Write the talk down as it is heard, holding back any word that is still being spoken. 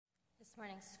This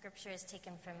morning's scripture is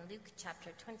taken from Luke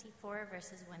chapter 24,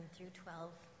 verses 1 through 12.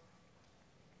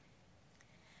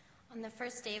 On the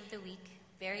first day of the week,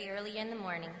 very early in the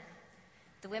morning,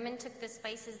 the women took the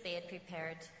spices they had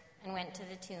prepared and went to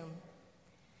the tomb.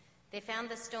 They found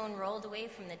the stone rolled away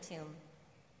from the tomb,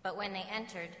 but when they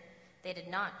entered, they did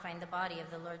not find the body of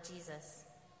the Lord Jesus.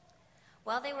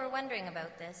 While they were wondering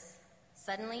about this,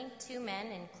 suddenly 2 men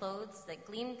in clothes that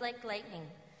gleamed like lightning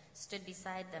stood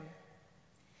beside them.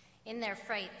 In their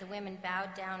fright, the women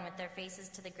bowed down with their faces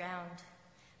to the ground.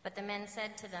 But the men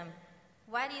said to them,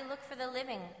 "Why do you look for the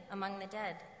living among the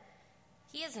dead?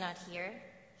 He is not here.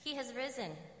 He has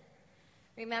risen.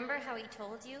 Remember how he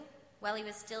told you while he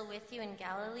was still with you in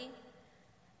Galilee?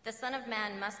 The Son of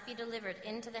Man must be delivered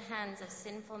into the hands of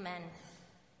sinful men,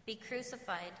 be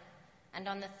crucified, and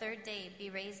on the 3rd day be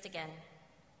raised again."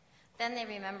 Then they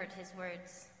remembered his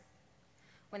words.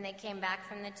 When they came back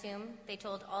from the tomb, they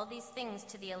told all these things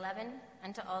to the 11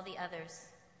 and to all the others.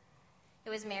 It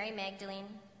was Mary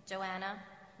Magdalene, Joanna,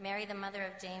 Mary the mother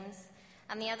of James,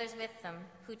 and the others with them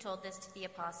who told this to the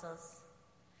apostles.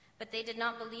 But they did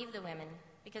not believe the women,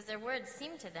 because their words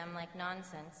seemed to them like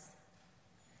nonsense.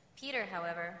 Peter,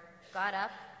 however, got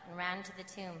up and ran to the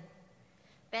tomb.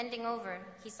 Bending over,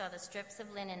 he saw the strips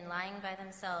of linen lying by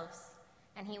themselves,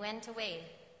 and he went away,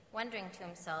 wondering to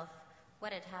himself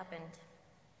what had happened.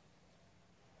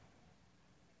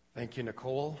 Thank you,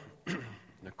 Nicole.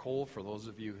 Nicole, for those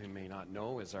of you who may not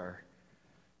know, is our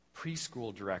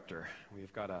preschool director.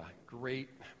 We've got a great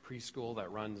preschool that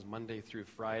runs Monday through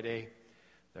Friday.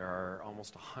 There are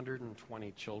almost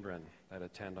 120 children that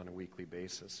attend on a weekly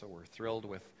basis, so we're thrilled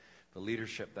with the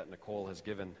leadership that Nicole has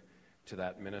given to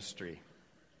that ministry.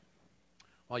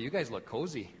 Well, you guys look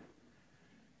cozy.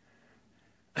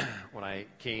 When I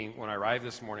arrived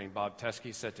this morning, Bob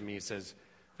Teskey said to me, he says,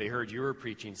 "They heard you were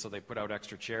preaching, so they put out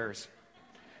extra chairs."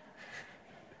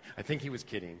 I think he was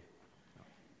kidding.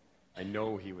 I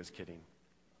know he was kidding.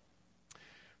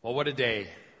 Well, what a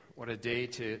day. What a day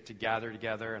to gather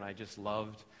together, and I just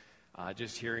loved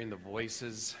just hearing the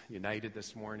voices united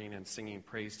this morning and singing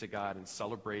praise to God and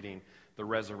celebrating the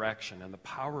resurrection and the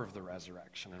power of the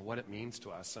resurrection and what it means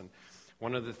to us. And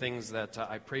one of the things that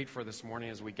I prayed for this morning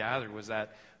as we gathered was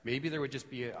that maybe there would just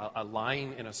be a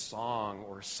line in a song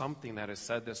or something that is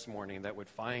said this morning that would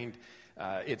find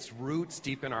its roots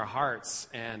deep in our hearts.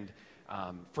 And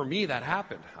for me, that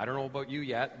happened. I don't know about you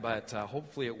yet, but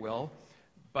hopefully it will.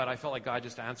 But I felt like God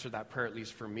just answered that prayer, at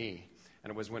least for me.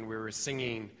 And it was when we were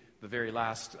singing the very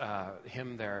last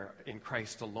hymn there, "In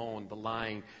Christ Alone," the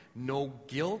line, "No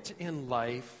guilt in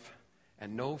life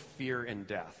and no fear in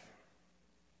death."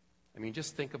 I mean,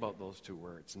 just think about those 2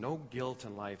 words. No guilt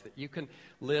in life, that you can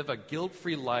live a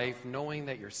guilt-free life knowing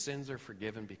that your sins are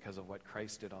forgiven because of what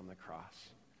Christ did on the cross.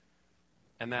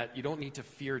 And that you don't need to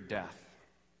fear death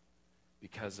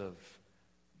because of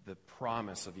the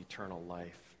promise of eternal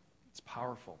life. It's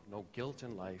powerful. No guilt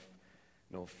in life,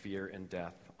 no fear in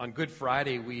death. On Good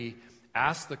Friday, we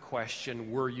asked the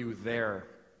question, "Were you there?"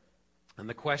 And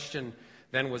the question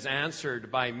then was answered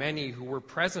by many who were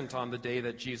present on the day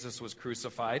that Jesus was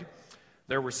crucified.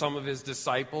 There were some of his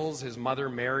disciples, his mother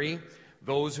Mary,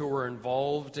 those who were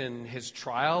involved in his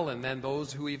trial, and then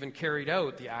those who even carried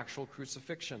out the actual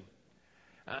crucifixion.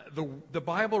 The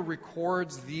Bible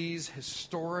records these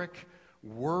historic,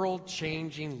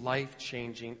 world-changing,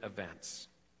 life-changing events.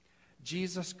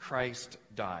 Jesus Christ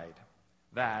died.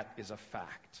 That is a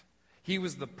fact. He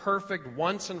was the perfect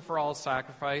once-and-for-all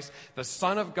sacrifice. The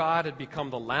Son of God had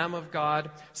become the Lamb of God,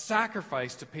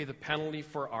 sacrificed to pay the penalty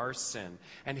for our sin.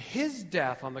 And his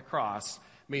death on the cross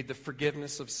made the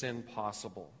forgiveness of sin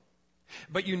possible.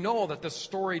 But you know that the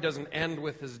story doesn't end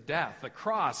with his death. The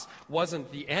cross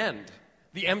wasn't the end.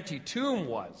 The empty tomb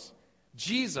was.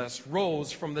 Jesus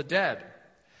rose from the dead.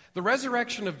 The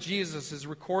resurrection of Jesus is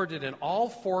recorded in all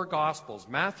 4 Gospels.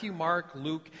 Matthew, Mark,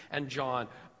 Luke, and John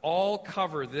all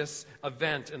cover this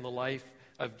event in the life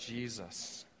of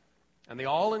Jesus. And they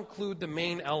all include the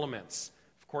main elements.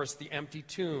 Of course, the empty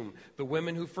tomb, the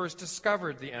women who first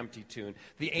discovered the empty tomb,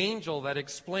 the angel that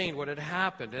explained what had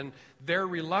happened, and their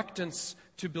reluctance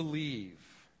to believe.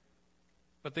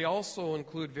 But they also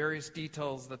include various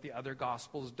details that the other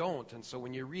Gospels don't. And so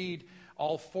when you read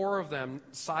all 4 of them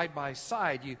side by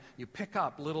side, you pick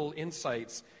up little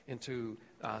insights into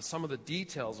some of the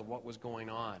details of what was going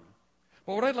on.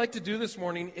 But what I'd like to do this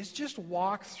morning is just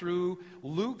walk through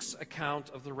Luke's account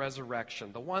of the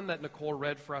resurrection, the one that Nicole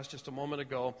read for us just a moment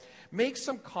ago, make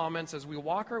some comments as we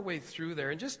walk our way through there,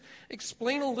 and just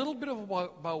explain a little bit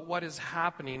about what is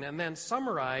happening, and then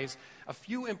summarize a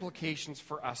few implications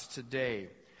for us today.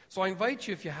 So I invite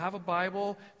you, if you have a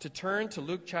Bible, to turn to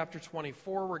Luke chapter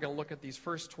 24. We're going to look at these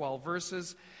first 12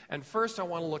 verses. And first, I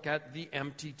want to look at the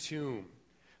empty tomb.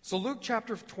 So Luke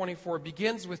chapter 24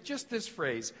 begins with just this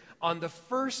phrase, on the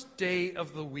first day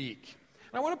of the week.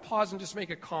 And I want to pause and just make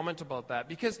a comment about that,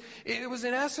 because it was,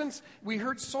 in essence, we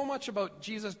heard so much about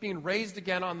Jesus being raised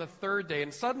again on the third day,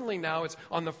 and suddenly now it's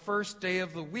on the first day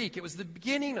of the week. It was the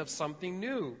beginning of something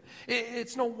new.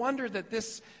 It's no wonder that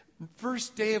this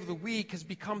first day of the week has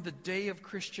become the day of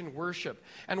Christian worship.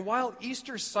 And while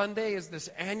Easter Sunday is this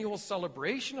annual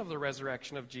celebration of the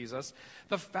resurrection of Jesus,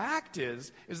 the fact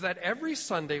is that every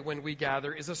Sunday when we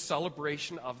gather is a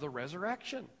celebration of the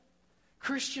resurrection.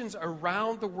 Christians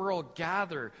around the world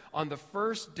gather on the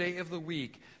first day of the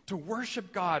week to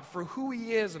worship God for who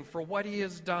He is and for what He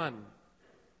has done.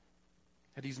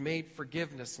 And He's made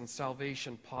forgiveness and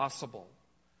salvation possible.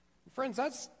 Friends,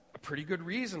 that's a pretty good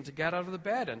reason to get out of the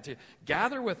bed and to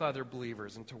gather with other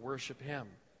believers and to worship Him.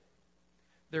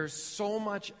 There's so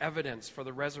much evidence for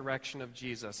the resurrection of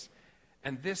Jesus,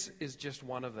 and this is just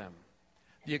one of them.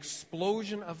 The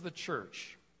explosion of the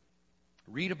church.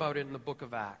 Read about it in the book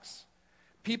of Acts.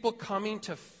 People coming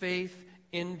to faith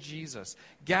in Jesus,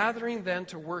 gathering then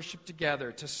to worship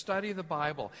together, to study the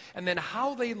Bible, and then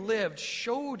how they lived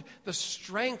showed the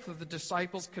strength of the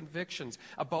disciples' convictions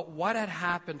about what had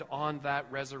happened on that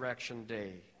resurrection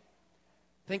day.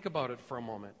 Think about it for a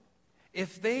moment.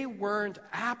 If they weren't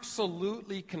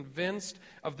absolutely convinced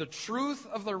of the truth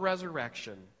of the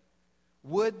resurrection,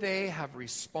 would they have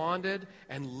responded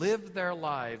and lived their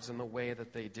lives in the way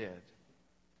that they did?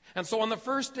 And so on the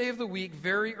first day of the week,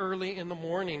 very early in the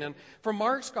morning, and from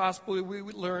Mark's gospel, we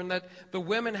learn that the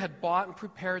women had bought and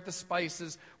prepared the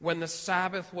spices when the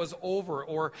Sabbath was over,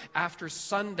 or after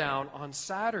sundown on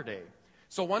Saturday.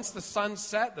 So once the sun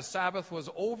set, the Sabbath was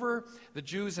over. The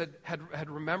Jews had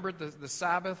remembered the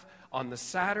Sabbath on the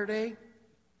Saturday.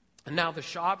 And now the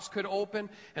shops could open,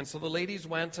 and so the ladies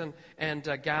went and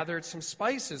gathered some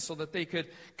spices so that they could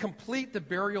complete the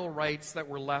burial rites that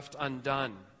were left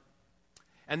undone.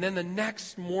 And then the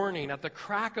next morning, at the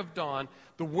crack of dawn,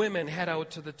 the women head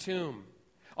out to the tomb.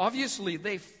 Obviously,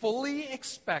 they fully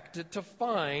expected to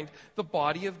find the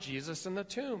body of Jesus in the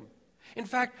tomb. In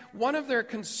fact, one of their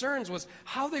concerns was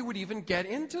how they would even get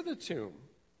into the tomb.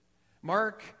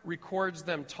 Mark records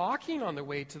them talking on the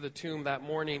way to the tomb that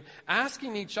morning,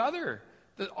 asking each other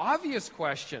the obvious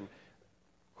question,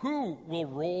 who will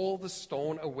roll the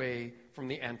stone away from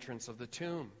the entrance of the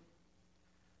tomb?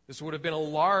 This would have been a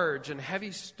large and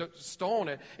heavy stone.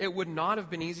 It would not have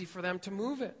been easy for them to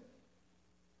move it.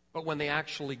 But when they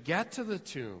actually get to the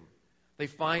tomb, they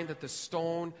find that the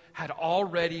stone had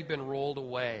already been rolled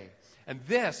away. And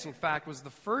this, in fact, was the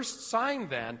first sign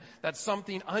then that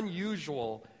something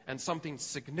unusual and something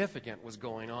significant was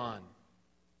going on.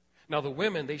 Now the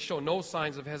women, they show no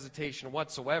signs of hesitation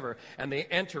whatsoever, and they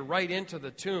enter right into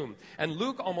the tomb. And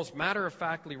Luke almost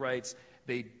matter-of-factly writes,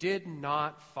 they did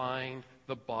not find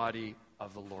the body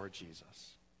of the Lord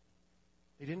Jesus.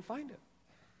 They didn't find it.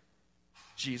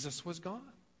 Jesus was gone.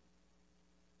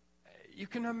 You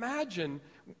can imagine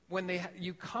when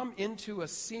you come into a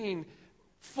scene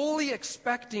fully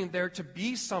expecting there to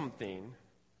be something,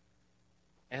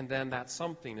 and then that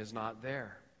something is not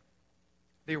there.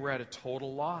 They were at a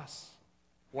total loss.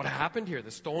 What happened here?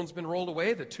 The stone's been rolled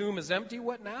away. The tomb is empty.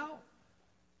 What now?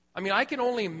 I mean, I can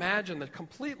only imagine the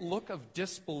complete look of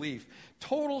disbelief,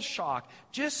 total shock,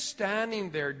 just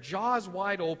standing there, jaws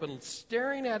wide open,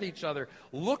 staring at each other,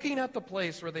 looking at the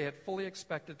place where they had fully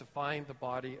expected to find the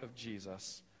body of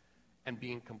Jesus, and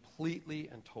being completely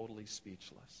and totally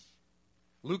speechless.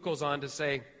 Luke goes on to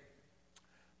say,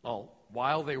 well,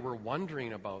 while they were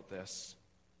wondering about this,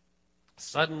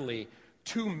 suddenly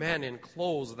 2 men in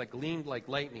clothes that gleamed like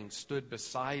lightning stood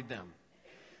beside them.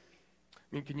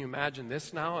 I mean, can you imagine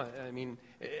this now? I mean,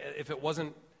 if it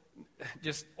wasn't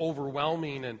just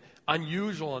overwhelming and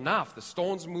unusual enough, the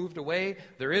stones moved away,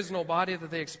 there is no body that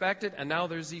they expected, and now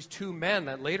there's these 2 men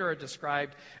that later are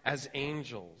described as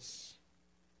angels.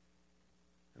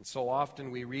 And so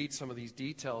often we read some of these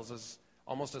details as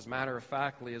almost as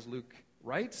matter-of-factly as Luke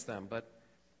writes them, but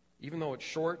even though it's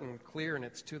short and clear and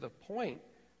it's to the point,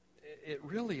 it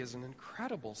really is an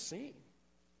incredible scene.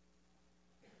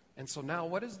 And so now,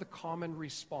 what is the common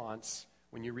response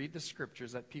when you read the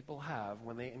scriptures that people have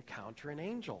when they encounter an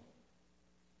angel?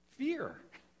 Fear.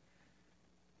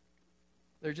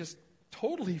 They're just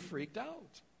totally freaked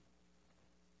out.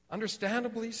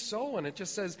 Understandably so. And it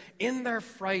just says, in their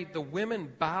fright, the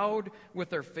women bowed with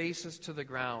their faces to the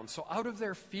ground. So out of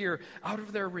their fear, out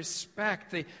of their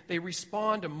respect, they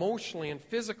respond emotionally and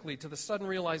physically to the sudden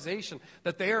realization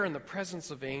that they are in the presence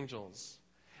of angels.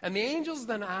 And the angels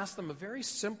then ask them a very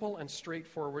simple and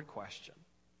straightforward question.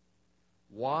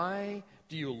 Why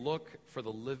do you look for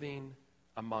the living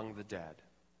among the dead?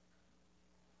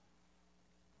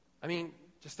 I mean,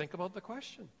 just think about the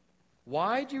question.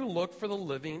 Why do you look for the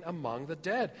living among the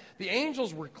dead? The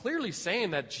angels were clearly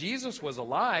saying that Jesus was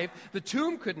alive. The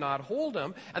tomb could not hold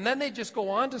him. And then they just go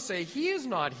on to say, he is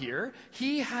not here.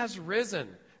 He has risen.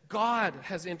 God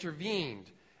has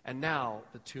intervened. And now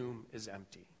the tomb is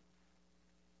empty.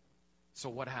 So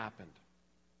what happened?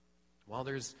 Well,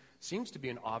 there seems to be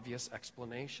an obvious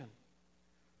explanation.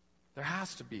 There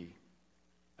has to be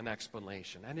an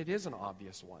explanation. And it is an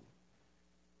obvious one.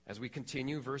 As we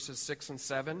continue, verses 6 and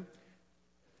 7,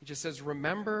 he just says,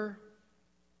 remember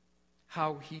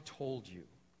how he told you.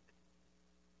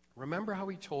 Remember how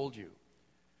he told you.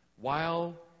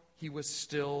 While he was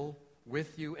still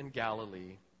with you in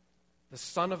Galilee, the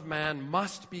Son of Man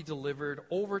must be delivered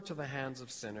over to the hands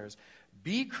of sinners,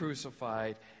 be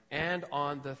crucified, and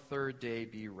on the third day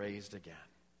be raised again.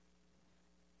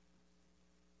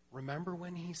 Remember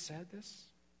when he said this?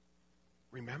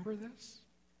 Remember this?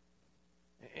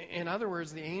 In other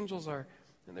words, the angels are,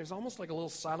 and there's almost like a little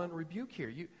silent rebuke here.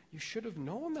 You should have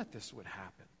known that this would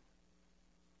happen.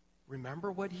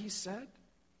 Remember what he said?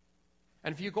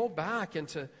 And if you go back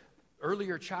into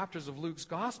earlier chapters of Luke's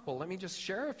gospel, let me just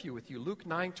share a few with you. Luke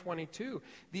 9:22.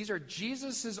 These are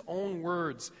Jesus' own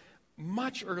words,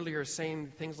 much earlier,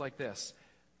 saying things like this.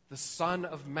 The Son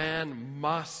of Man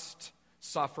must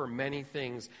suffer many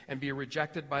things and be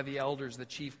rejected by the elders, the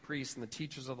chief priests, and the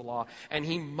teachers of the law. And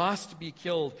he must be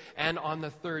killed and on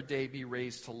the third day be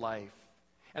raised to life.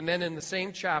 And then in the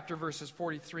same chapter, verses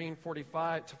 43 and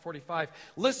 45,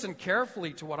 listen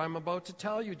carefully to what I'm about to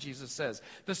tell you, Jesus says.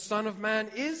 The Son of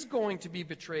Man is going to be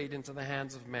betrayed into the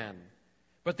hands of men.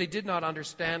 But they did not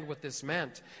understand what this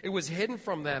meant. It was hidden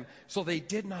from them, so they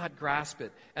did not grasp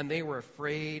it, and they were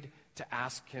afraid to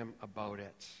ask him about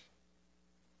it.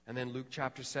 And then Luke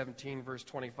chapter 17, verse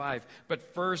 25.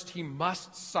 But first he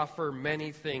must suffer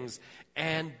many things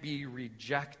and be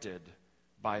rejected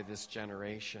by this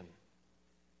generation.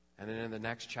 And then in the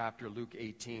next chapter, Luke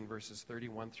 18, verses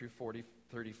 31 through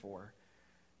 34,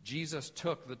 Jesus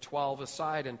took the 12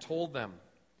 aside and told them,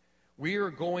 we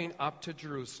are going up to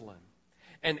Jerusalem,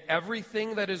 and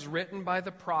everything that is written by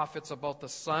the prophets about the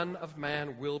Son of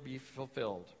Man will be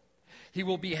fulfilled. He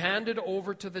will be handed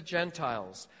over to the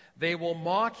Gentiles. They will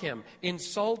mock him,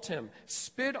 insult him,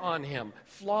 spit on him,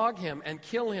 flog him, and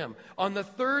kill him. On the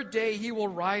third day he will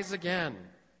rise again.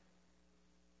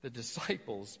 The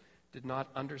disciples did not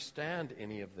understand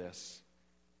any of this.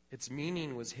 Its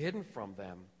meaning was hidden from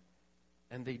them,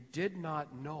 and they did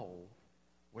not know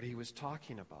what he was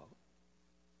talking about.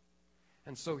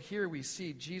 And so here we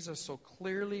see Jesus so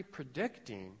clearly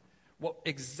predicting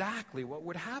exactly what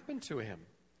would happen to him.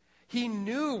 He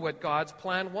knew what God's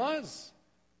plan was.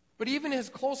 But even his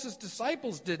closest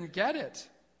disciples didn't get it.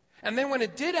 And then when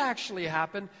it did actually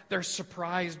happen, they're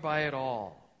surprised by it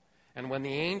all. And when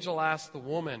the angel asked the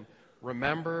woman,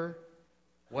 remember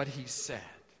what he said.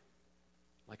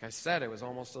 Like I said, it was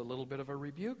almost a little bit of a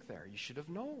rebuke there. You should have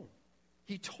known.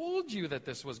 He told you that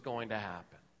this was going to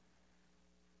happen.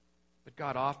 But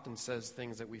God often says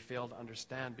things that we fail to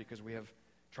understand because we have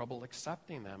trouble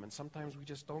accepting them. And sometimes we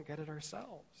just don't get it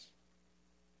ourselves.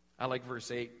 I like verse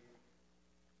 8.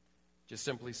 Just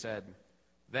simply said,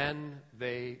 then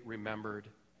they remembered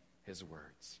his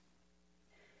words.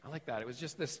 I like that. It was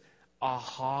just this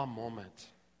aha moment.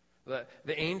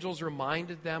 The angels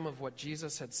reminded them of what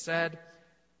Jesus had said,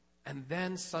 and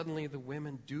then suddenly the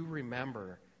women do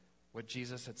remember what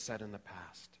Jesus had said in the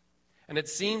past. And it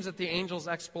seems that the angels'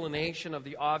 explanation of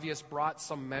the obvious brought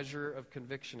some measure of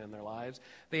conviction in their lives.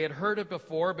 They had heard it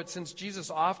before, but since Jesus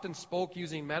often spoke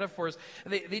using metaphors,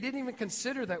 they didn't even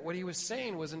consider that what he was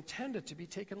saying was intended to be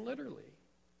taken literally.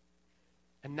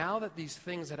 And now that these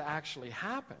things had actually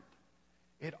happened,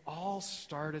 it all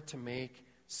started to make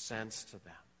sense to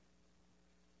them.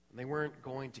 And they weren't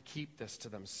going to keep this to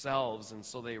themselves, and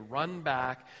so they run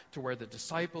back to where the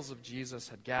disciples of Jesus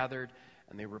had gathered,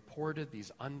 and they reported these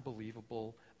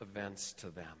unbelievable events to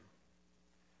them.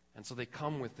 And so they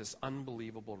come with this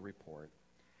unbelievable report.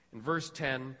 In verse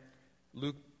 10,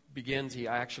 Luke begins, he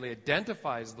actually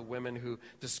identifies the women who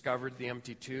discovered the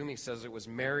empty tomb. He says it was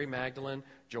Mary Magdalene,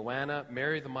 Joanna,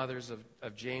 Mary the mothers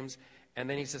of James, and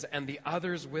then he says, and the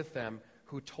others with them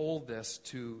who told this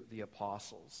to the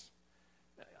apostles.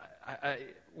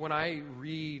 When I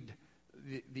read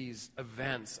these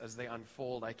events as they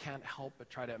unfold, I can't help but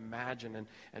try to imagine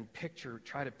and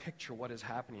try to picture what is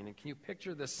happening. And can you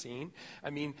picture this scene? I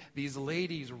mean, these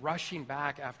ladies rushing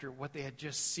back after what they had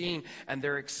just seen, and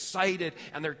they're excited,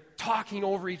 and they're talking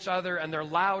over each other, and they're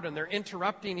loud, and they're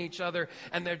interrupting each other,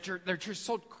 and they're just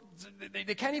so,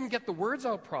 they can't even get the words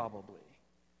out probably.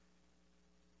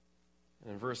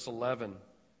 And in verse 11,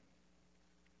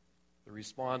 the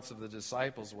response of the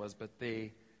disciples was, but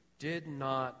they did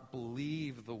not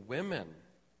believe the women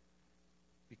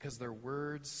because their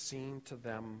words seemed to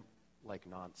them like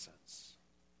nonsense.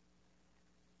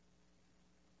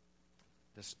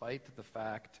 Despite the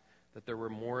fact that there were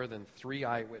more than 3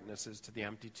 eyewitnesses to the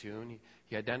empty tomb,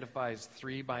 he identifies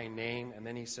 3 by name, and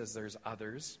then he says there's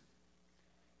others.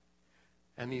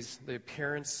 And the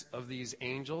appearance of these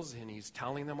angels, and he's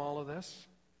telling them all of this,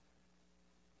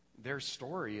 their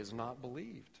story is not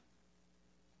believed.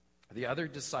 The other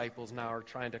disciples now are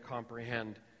trying to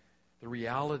comprehend the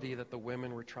reality that the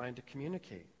women were trying to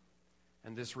communicate.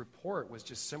 And this report was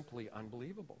just simply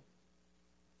unbelievable.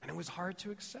 And it was hard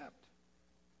to accept.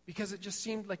 Because it just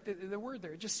seemed like, the word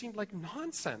there, it just seemed like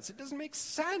nonsense. It doesn't make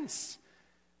sense.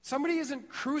 Somebody isn't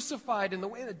crucified in the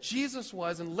way that Jesus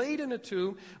was and laid in a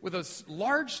tomb with a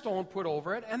large stone put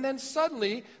over it, and then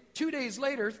suddenly, 2 days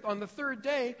later, on the 3rd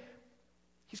day,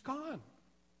 he's gone.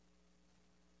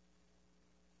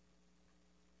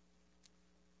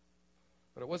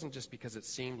 But it wasn't just because it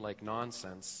seemed like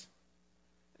nonsense.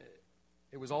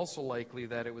 It was also likely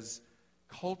that it was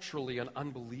culturally an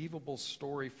unbelievable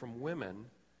story from women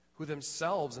who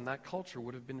themselves in that culture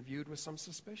would have been viewed with some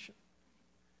suspicion.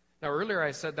 Now, earlier I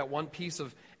said that one piece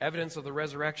of evidence of the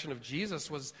resurrection of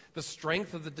Jesus was the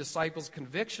strength of the disciples'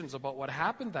 convictions about what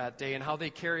happened that day and how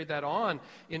they carried that on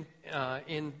in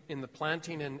the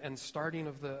planting and starting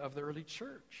of the early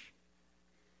church.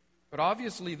 But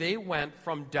obviously they went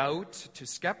from doubt to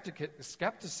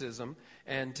skepticism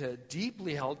and to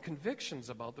deeply held convictions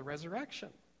about the resurrection.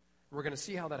 We're going to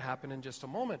see how that happened in just a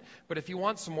moment. But if you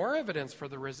want some more evidence for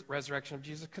the resurrection of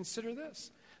Jesus, consider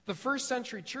this. The first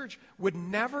century church would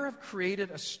never have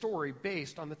created a story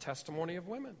based on the testimony of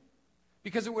women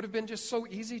because it would have been just so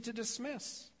easy to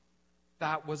dismiss.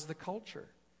 That was the culture.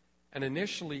 And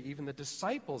initially, even the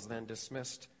disciples then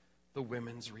dismissed the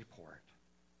women's report.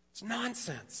 It's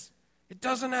nonsense. It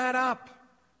doesn't add up.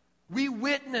 We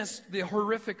witnessed the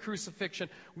horrific crucifixion.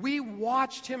 We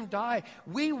watched him die.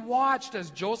 We watched as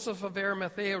Joseph of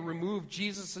Arimathea removed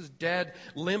Jesus' dead,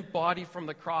 limp body from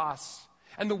the cross.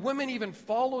 And the women even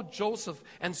followed Joseph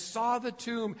and saw the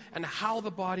tomb and how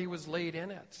the body was laid in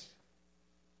it.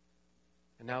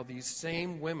 And now these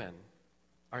same women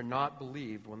are not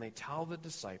believed when they tell the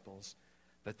disciples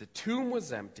that the tomb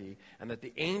was empty and that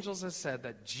the angels had said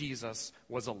that Jesus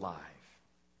was alive.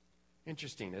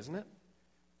 Interesting, isn't it?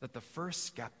 That the first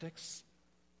skeptics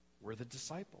were the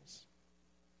disciples.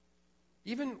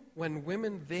 Even when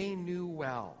women they knew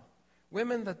well,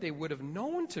 women that they would have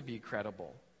known to be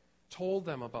credible, told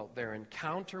them about their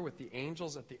encounter with the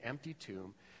angels at the empty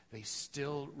tomb, they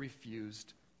still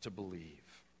refused to believe.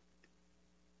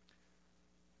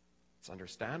 It's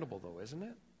understandable, though, isn't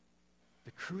it?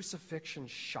 The crucifixion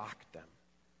shocked them.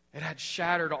 It had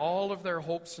shattered all of their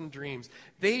hopes and dreams.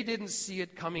 They didn't see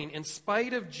it coming, in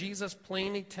spite of Jesus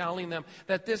plainly telling them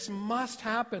that this must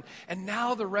happen. And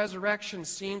now the resurrection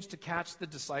seems to catch the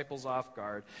disciples off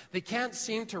guard. They can't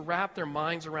seem to wrap their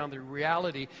minds around the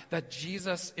reality that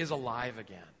Jesus is alive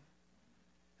again.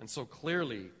 And so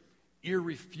clearly,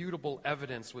 irrefutable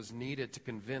evidence was needed to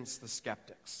convince the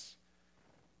skeptics.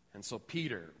 And so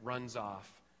Peter runs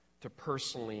off to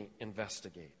personally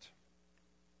investigate.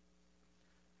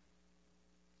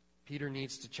 Peter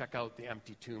needs to check out the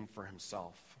empty tomb for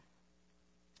himself.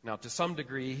 Now, to some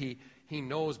degree, he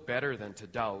knows better than to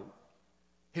doubt.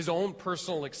 His own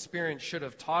personal experience should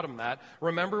have taught him that.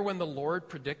 Remember when the Lord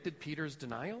predicted Peter's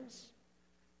denials?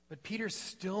 But Peter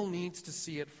still needs to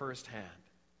see it firsthand.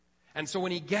 And so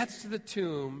when he gets to the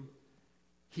tomb,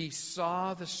 he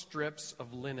saw the strips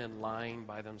of linen lying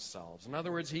by themselves. In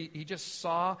other words, he just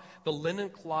saw the linen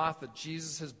cloth that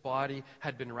Jesus' body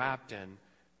had been wrapped in,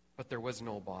 but there was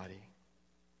no body.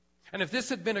 And if this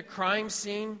had been a crime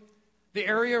scene, the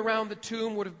area around the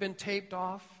tomb would have been taped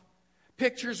off.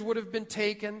 Pictures would have been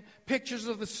taken, pictures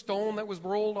of the stone that was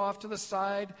rolled off to the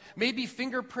side, maybe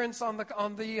fingerprints on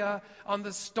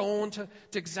the stone to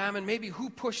examine maybe who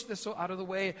pushed this out of the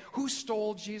way, who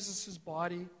stole Jesus'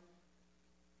 body.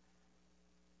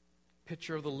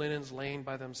 Picture of the linens laying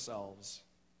by themselves.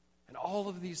 And all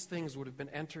of these things would have been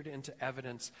entered into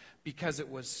evidence because it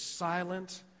was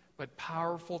silent but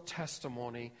powerful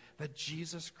testimony that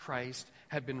Jesus Christ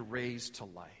had been raised to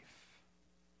life.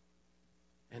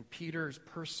 And Peter's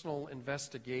personal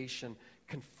investigation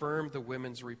confirmed the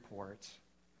women's report.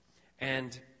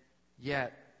 And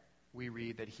yet, we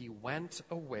read that he went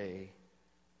away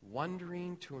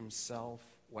wondering to himself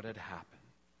what had happened.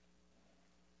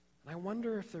 And I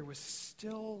wonder if there was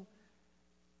still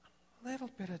a little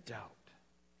bit of doubt.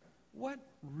 What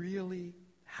really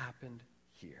happened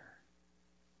here?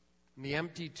 And the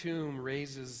empty tomb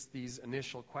raises these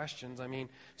initial questions. I mean,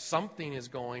 something is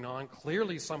going on.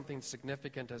 Clearly something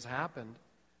significant has happened.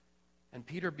 And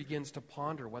Peter begins to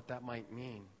ponder what that might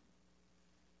mean.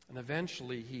 And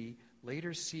eventually he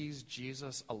later sees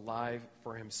Jesus alive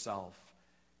for himself.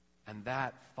 And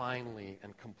that finally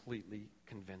and completely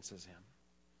convinces him.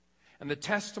 And the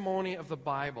testimony of the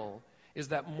Bible is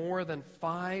that more than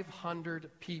 500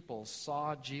 people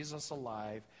saw Jesus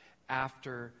alive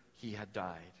after he had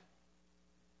died.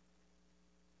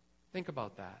 Think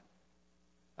about that.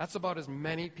 That's about as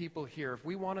many people here. If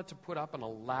we wanted to put up an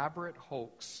elaborate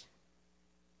hoax,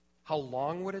 how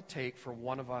long would it take for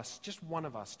one of us, just one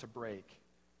of us, to break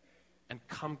and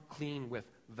come clean with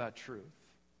the truth?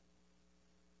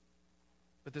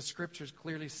 But the scriptures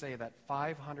clearly say that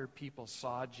 500 people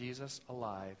saw Jesus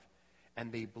alive,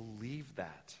 and they believed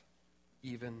that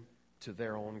even to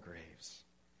their own graves.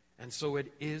 And so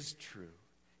it is true.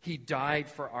 He died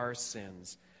for our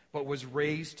sins, but was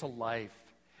raised to life.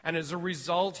 And as a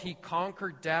result, he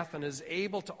conquered death and is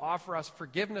able to offer us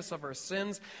forgiveness of our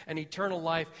sins and eternal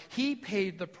life. He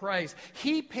paid the price.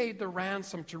 He paid the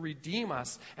ransom to redeem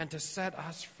us and to set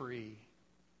us free.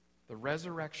 The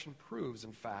resurrection proves,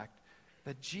 in fact,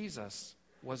 that Jesus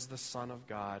was the Son of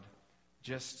God,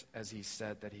 just as he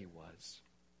said that he was.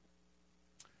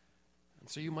 And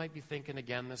so you might be thinking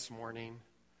again this morning,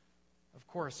 of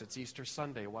course, it's Easter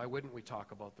Sunday. Why wouldn't we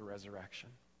talk about the resurrection?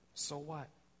 So what?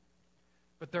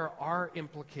 But there are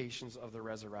implications of the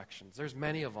resurrections. There's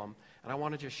many of them, and I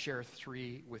want to just share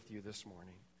 3 with you this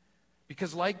morning.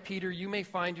 Because like Peter, you may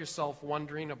find yourself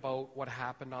wondering about what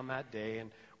happened on that day and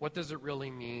what does it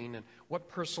really mean and what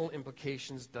personal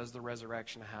implications does the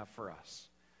resurrection have for us.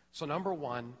 So number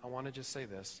 1, I want to just say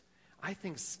this. I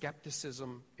think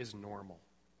skepticism is normal.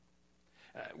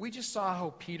 We just saw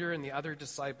how Peter and the other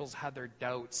disciples had their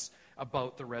doubts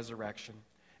about the resurrection.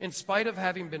 In spite of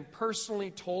having been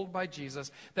personally told by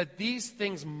Jesus that these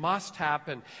things must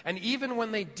happen, and even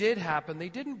when they did happen, they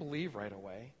didn't believe right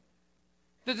away.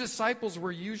 The disciples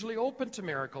were usually open to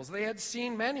miracles. They had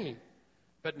seen many.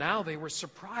 But now they were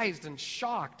surprised and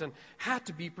shocked and had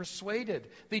to be persuaded.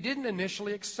 They didn't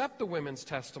initially accept the women's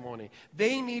testimony.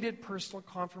 They needed personal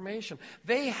confirmation.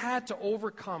 They had to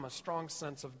overcome a strong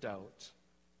sense of doubt.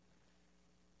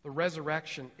 The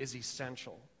resurrection is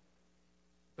essential.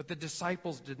 But the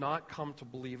disciples did not come to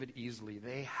believe it easily.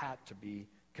 They had to be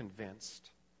convinced.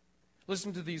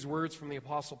 Listen to these words from the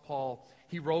Apostle Paul.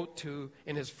 He wrote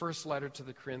in his first letter to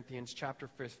the Corinthians, chapter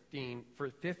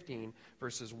 15,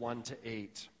 verses 1 to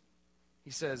 8.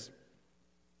 He says,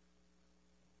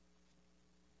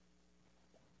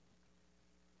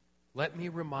 "Let me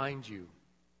remind you,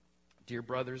 dear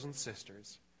brothers and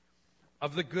sisters,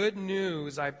 of the good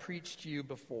news I preached to you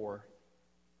before.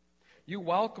 You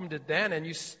welcomed it then, and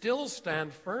you still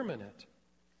stand firm in it.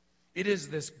 It is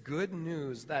this good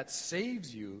news that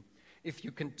saves you if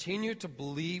you continue to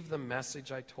believe the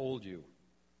message I told you.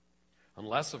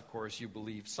 Unless, of course, you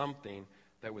believe something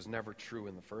that was never true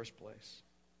in the first place.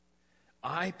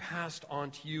 I passed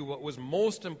on to you what was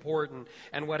most important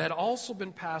and what had also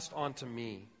been passed on to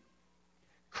me.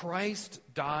 Christ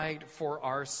died for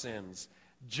our sins,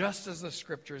 just as the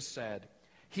Scriptures said.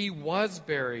 He was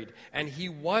buried, and he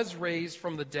was raised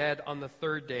from the dead on the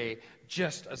 3rd day,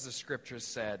 just as the Scriptures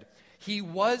said. He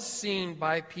was seen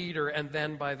by Peter and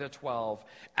then by the 12.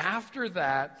 After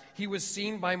that, he was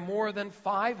seen by more than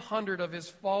 500 of his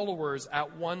followers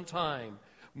at one time,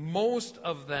 most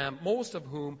of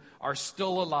whom are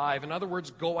still alive. In other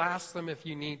words, go ask them if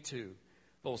you need to,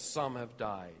 though some have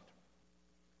died.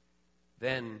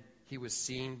 Then he was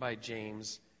seen by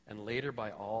James and later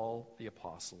by all the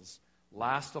apostles.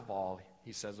 Last of all,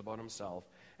 he says about himself,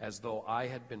 as though I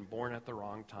had been born at the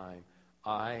wrong time,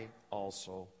 I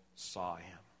also saw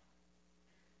him."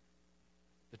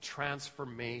 The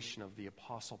transformation of the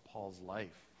Apostle Paul's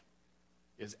life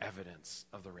is evidence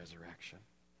of the resurrection.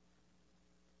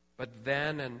 But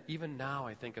then, and even now,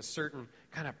 I think a certain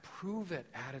kind of prove-it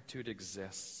attitude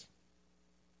exists.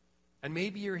 And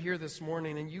maybe you're here this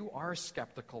morning and you are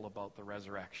skeptical about the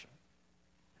resurrection.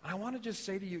 And I want to just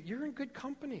say to you, you're in good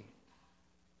company.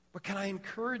 But can I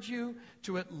encourage you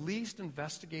to at least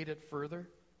investigate it further?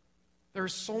 There are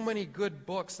so many good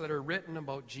books that are written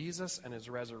about Jesus and his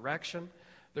resurrection.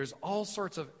 There's all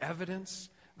sorts of evidence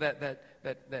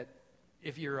that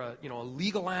if you're a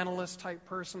legal analyst type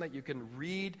person, that you can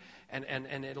read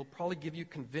and it'll probably give you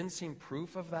convincing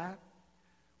proof of that.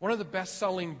 One of the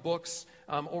best-selling books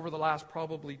over the last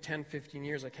probably 10, 15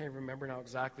 years, I can't remember now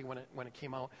exactly when it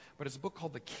came out, but it's a book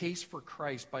called The Case for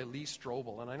Christ by Lee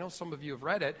Strobel. And I know some of you have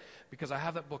read it because I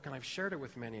have that book and I've shared it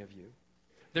with many of you.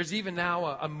 There's even now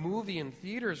a movie in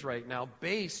theaters right now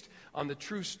based on the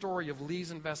true story of Lee's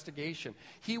investigation.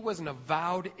 He was an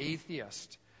avowed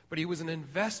atheist, but he was an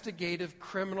investigative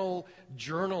criminal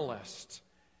journalist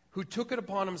who took it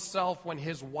upon himself when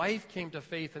his wife came to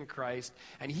faith in Christ,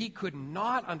 and he could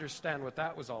not understand what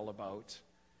that was all about.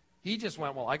 He just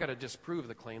went, well, I got to disprove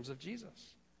the claims of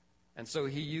Jesus. And so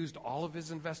he used all of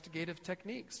his investigative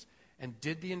techniques and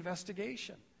did the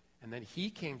investigation. And then he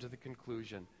came to the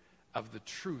conclusion of the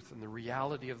truth and the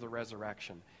reality of the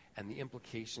resurrection and the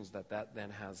implications that then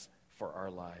has for our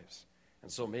lives.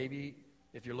 And so maybe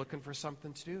if you're looking for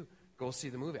something to do, go see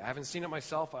the movie. I haven't seen it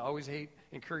myself. I always hate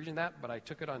encouraging that, but I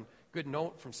took it on good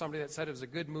note from somebody that said it was a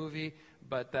good movie,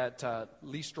 but that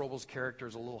Lee Strobel's character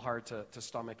is a little hard to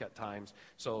stomach at times,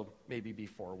 so maybe be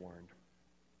forewarned.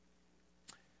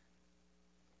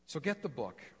 So get the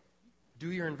book.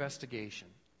 Do your investigation.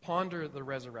 Ponder the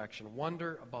resurrection.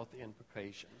 Wonder about the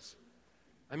implications.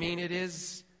 I mean, it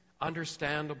is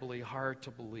understandably hard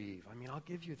to believe. I mean, I'll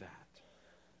give you that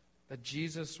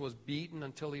Jesus was beaten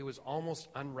until he was almost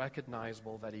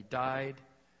unrecognizable, that he died,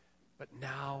 but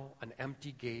now an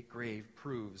empty grave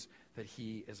proves that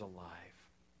he is alive.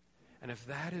 And if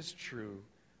that is true,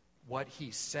 what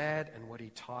he said and what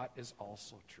he taught is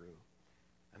also true.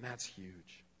 And that's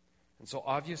huge. And so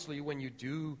obviously when you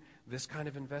do this kind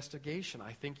of investigation,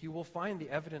 I think you will find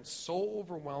the evidence so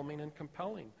overwhelming and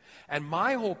compelling. And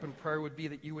my hope and prayer would be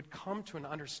that you would come to an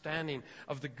understanding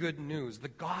of the good news, the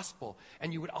gospel,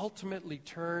 and you would ultimately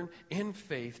turn in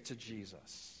faith to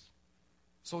Jesus.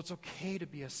 So it's okay to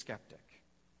be a skeptic,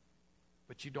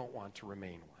 but you don't want to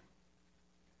remain one.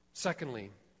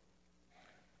 Secondly,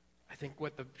 I think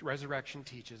what the resurrection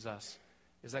teaches us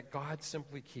is that God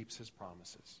simply keeps his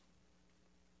promises.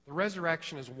 The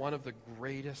resurrection is one of the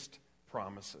greatest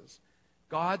promises.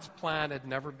 God's plan had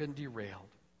never been derailed.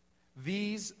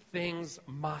 These things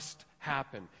must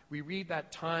happen. We read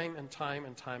that time and time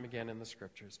and time again in the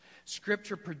Scriptures.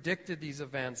 Scripture predicted these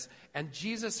events, and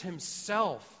Jesus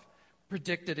himself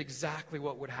predicted exactly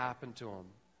what would happen to him.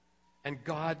 And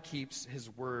God keeps his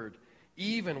word,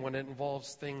 even when it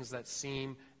involves things that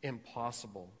seem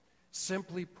impossible.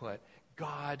 Simply put,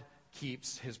 God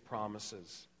keeps his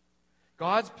promises.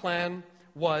 God's plan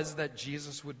was that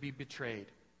Jesus would be betrayed,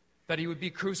 that he would be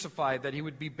crucified, that he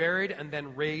would be buried and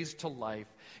then raised to life.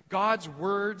 God's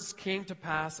words came to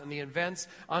pass and the events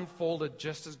unfolded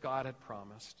just as God had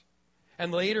promised.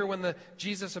 And later when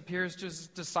Jesus appears to his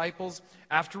disciples,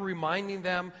 after reminding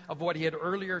them of what he had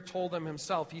earlier told them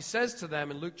himself, he says to them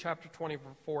in Luke chapter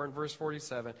 24 and verse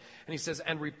 47, and he says,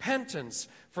 "And repentance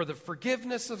for the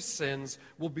forgiveness of sins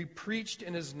will be preached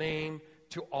in his name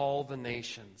to all the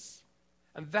nations."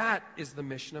 And that is the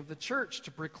mission of the church,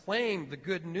 to proclaim the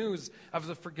good news of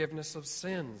the forgiveness of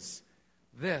sins.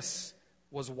 This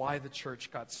was why the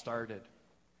church got started.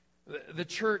 The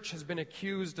church has been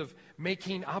accused of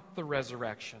making up the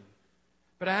resurrection.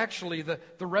 But actually, the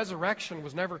resurrection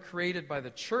was never created by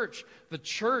the church. The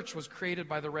church was created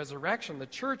by the resurrection. The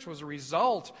church was a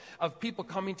result of people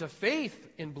coming to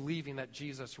faith in believing that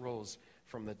Jesus rose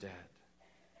from the dead.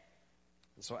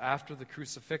 And so after the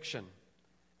crucifixion,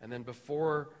 and then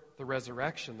before the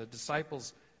resurrection, the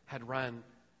disciples had run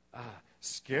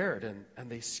scared and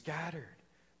they scattered.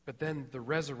 But then the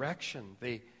resurrection,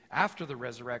 after the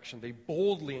resurrection, they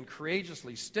boldly and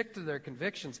courageously stick to their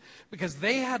convictions because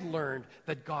they had learned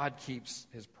that God keeps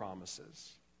his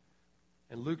promises.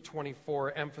 And Luke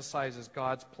 24 emphasizes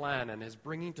God's plan and his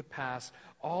bringing to pass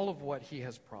all of what he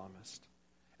has promised.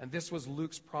 And this was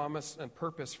Luke's promise and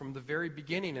purpose from the very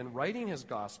beginning in writing his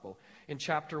gospel. In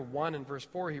chapter 1 and verse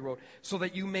 4, he wrote, "So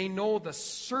that you may know the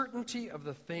certainty of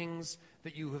the things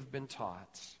that you have been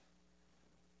taught."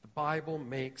 The Bible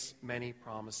makes many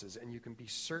promises, and you can be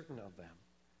certain of them.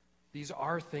 These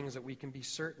are things that we can be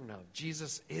certain of.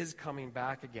 Jesus is coming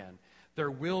back again.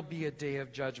 There will be a day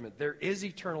of judgment. There is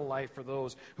eternal life for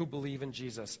those who believe in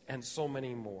Jesus, and so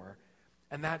many more.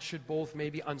 And that should both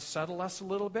maybe unsettle us a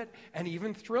little bit and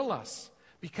even thrill us,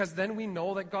 because then we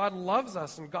know that God loves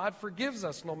us and God forgives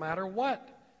us no matter what.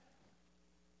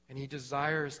 And he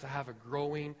desires to have a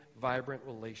growing, vibrant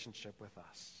relationship with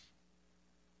us.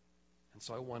 And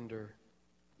so I wonder,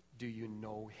 do you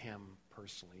know him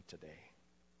personally today?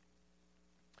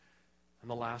 And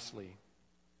lastly,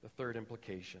 the third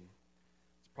implication.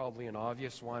 It's probably an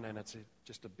obvious one, and it's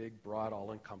just a big, broad,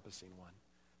 all-encompassing one.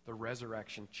 The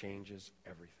resurrection changes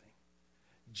everything.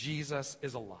 Jesus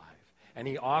is alive, and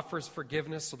he offers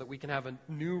forgiveness so that we can have a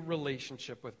new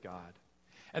relationship with God.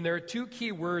 And there are two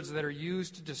key words that are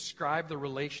used to describe the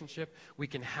relationship we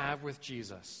can have with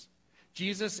Jesus.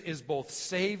 Jesus is both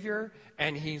Savior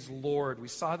and he's Lord. We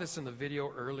saw this in the video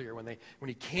earlier when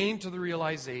he came to the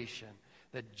realization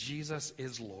that Jesus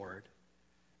is Lord.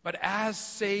 But as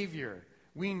Savior,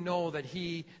 we know that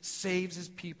he saves his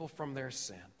people from their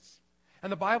sins.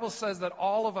 And the Bible says that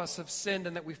all of us have sinned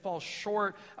and that we fall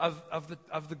short of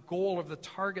the goal, of the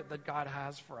target that God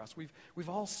has for us. We've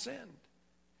all sinned.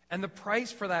 And the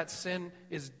price for that sin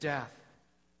is death.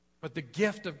 But the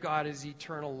gift of God is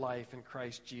eternal life in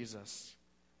Christ Jesus.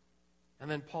 And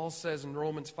then Paul says in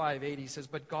Romans 5:8, he says,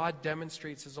 but God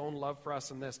demonstrates his own love for us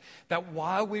in this, that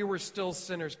while we were still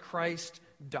sinners, Christ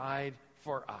died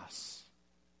for us.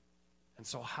 And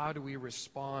so how do we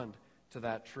respond to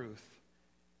that truth?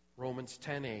 Romans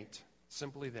 10:8,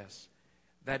 simply this,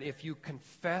 that if you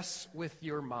confess with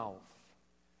your mouth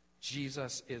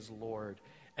Jesus is Lord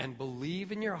and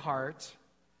believe in your heart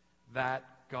that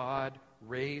God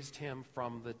raised him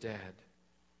from the dead,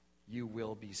 you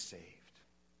will be saved.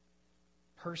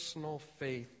 Personal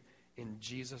faith in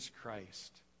Jesus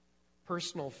Christ,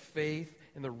 personal faith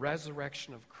in the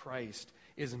resurrection of Christ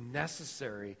is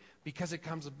necessary because it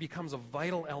becomes a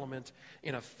vital element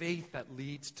in a faith that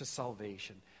leads to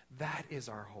salvation. That is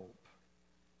our hope.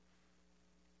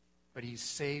 But he's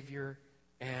Savior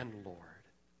and Lord.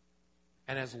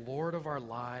 And as Lord of our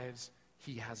lives,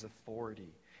 he has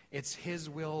authority. It's his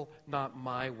will, not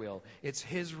my will. It's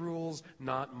his rules,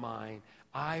 not mine.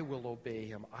 I will obey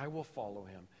him. I will follow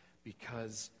him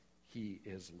because he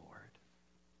is Lord.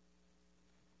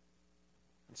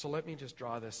 And so let me just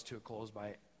draw this to a close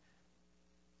by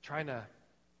trying to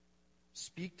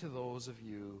speak to those of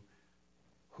you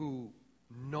who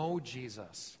know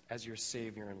Jesus as your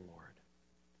Savior and Lord.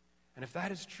 And if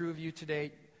that is true of you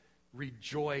today,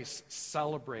 rejoice,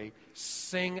 celebrate,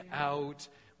 sing out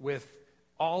with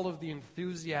all of the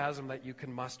enthusiasm that you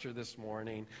can muster this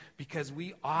morning, because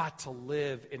we ought to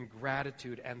live in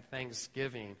gratitude and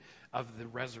thanksgiving of the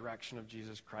resurrection of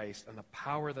Jesus Christ and the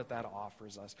power that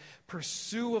offers us.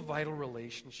 Pursue a vital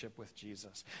relationship with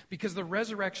Jesus, because the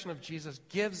resurrection of Jesus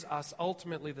gives us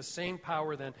ultimately the same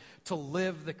power then to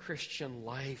live the Christian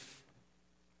life.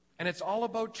 And it's all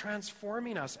about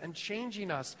transforming us and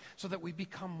changing us so that we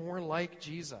become more like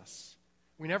Jesus.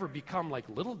 We never become like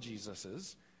little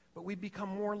Jesuses, but we become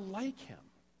more like him.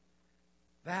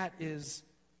 That is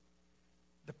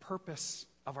the purpose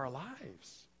of our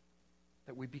lives,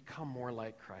 that we become more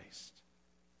like Christ.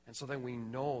 And so then we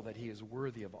know that he is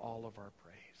worthy of all of our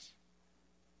praise.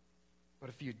 But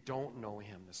if you don't know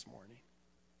him this morning,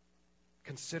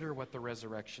 consider what the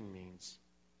resurrection means.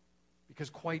 Because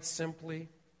quite simply,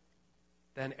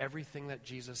 then everything that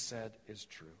Jesus said is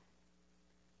true.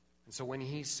 And so when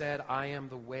he said, I am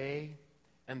the way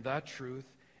and the truth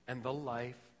and the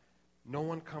life, no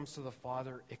one comes to the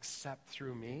Father except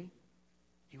through me,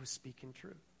 he was speaking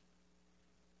truth.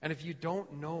 And if you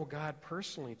don't know God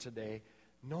personally today,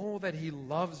 know that he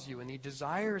loves you and he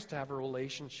desires to have a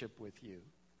relationship with you.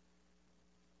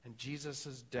 And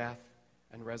Jesus' death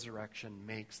and resurrection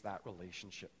makes that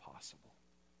relationship possible.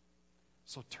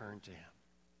 So turn to him.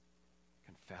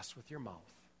 Confess with your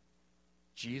mouth,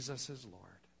 Jesus is Lord.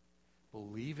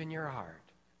 Believe in your heart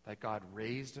that God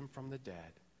raised him from the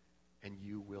dead, and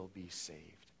you will be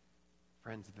saved.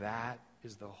 Friends, that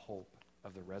is the hope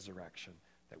of the resurrection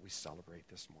that we celebrate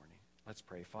this morning. Let's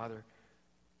pray. Father,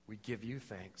 we give you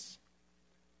thanks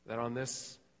that on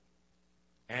this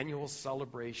annual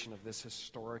celebration of this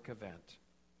historic event,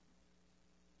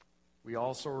 we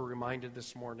also are reminded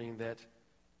this morning that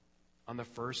on the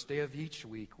first day of each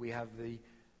week, we have the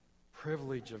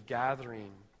privilege of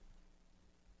gathering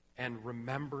and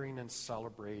remembering and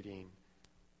celebrating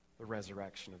the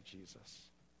resurrection of Jesus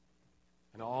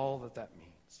and all that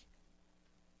means.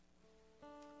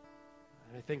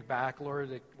 And I think back,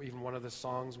 Lord, at even one of the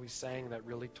songs we sang that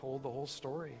really told the whole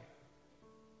story.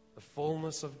 The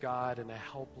fullness of God in a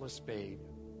helpless babe.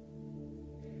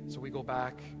 So we go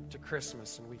back to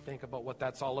Christmas and we think about what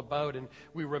that's all about, and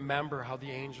we remember how the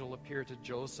angel appeared to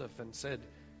Joseph and said,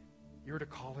 you're to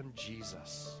call him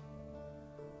Jesus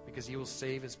because he will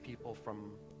save his people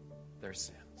from their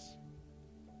sins.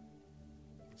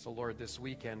 So Lord, this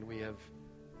weekend we have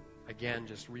again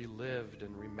just relived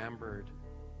and remembered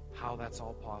how that's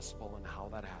all possible and how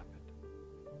that happened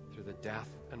through the death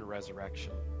and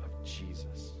resurrection of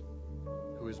Jesus,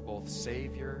 who is both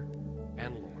Savior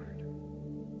and Lord.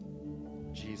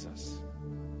 Jesus,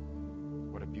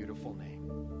 what a beautiful name.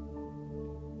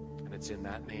 And it's in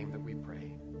that name that we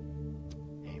pray.